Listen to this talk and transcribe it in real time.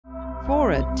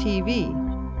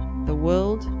FORA.tv. The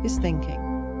world is thinking.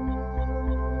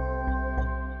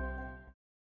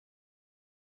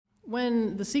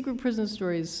 When the secret prison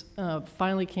stories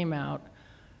finally came out,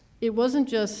 it wasn't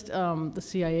just the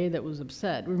CIA that was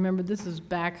upset. Remember, this is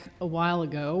back a while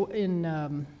ago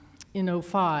in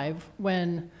 '05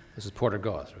 when... This is Porter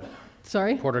Goss, right?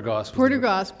 Sorry? Porter Goss. Porter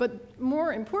Goss, but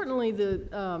more importantly,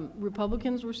 the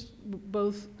Republicans were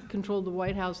both controlled the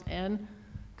White House and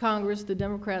Congress. The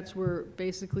Democrats were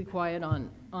basically quiet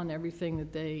on everything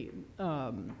that they,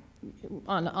 on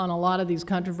a lot of these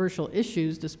controversial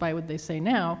issues, despite what they say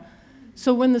now.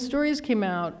 So when the stories came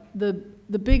out, the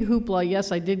big hoopla,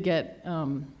 yes, I did get,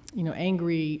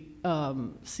 angry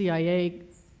CIA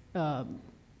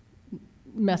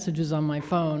messages on my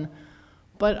phone,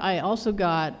 but I also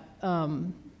got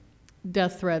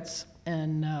death threats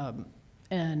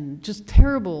and just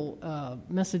terrible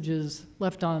messages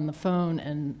left on the phone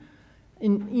and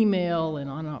in email and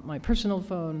on my personal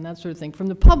phone and that sort of thing from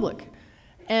the public.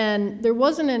 And there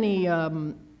wasn't any,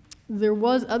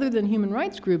 other than human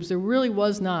rights groups, there really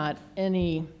was not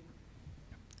anyone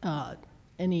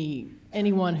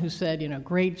who said,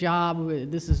 great job,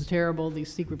 this is terrible,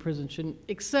 these secret prisons shouldn't,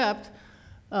 except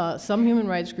some human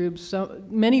rights groups,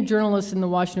 many journalists in the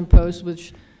Washington Post,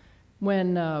 which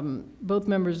when both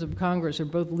members of Congress, or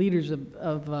both leaders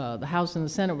of the House and the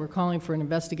Senate, were calling for an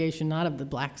investigation not of the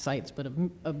black sites but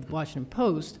of the Washington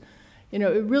Post, it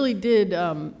really did,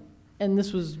 and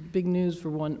this was big news for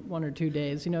one or 2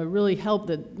 days, it really helped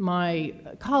that my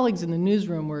colleagues in the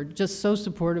newsroom were just so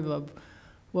supportive of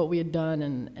what we had done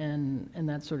and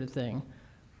that sort of thing.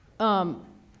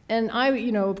 And I,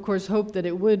 of course, hoped that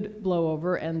it would blow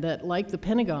over and that, like the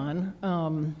Pentagon,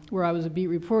 where I was a beat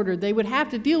reporter, they would have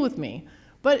to deal with me.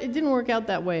 But it didn't work out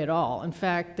that way at all. In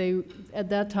fact, they, at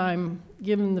that time,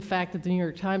 given the fact that the New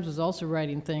York Times was also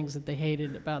writing things that they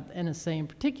hated about the NSA in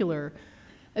particular,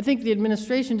 I think the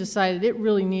administration decided it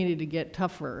really needed to get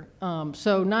tougher.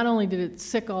 So not only did it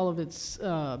sick all of its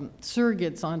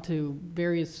surrogates onto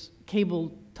various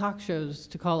cable talk shows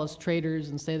to call us traitors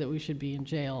and say that we should be in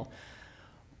jail,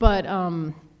 but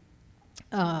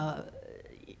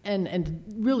and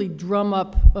really drum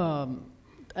up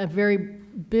a very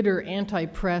bitter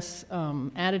anti-press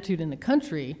attitude in the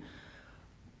country.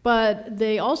 But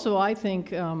they also, I think,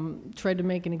 tried to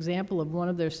make an example of one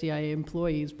of their CIA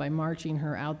employees by marching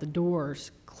her out the doors,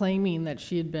 claiming that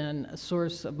she had been a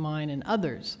source of mine and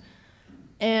others,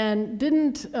 and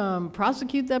didn't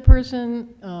prosecute that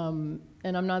person.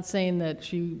 And I'm not saying that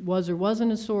she was or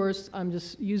wasn't a source. I'm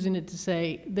just using it to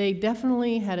say they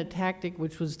definitely had a tactic,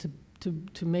 which was to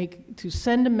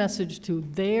send a message to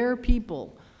their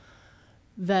people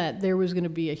that there was going to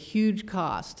be a huge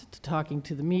cost to talking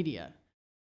to the media.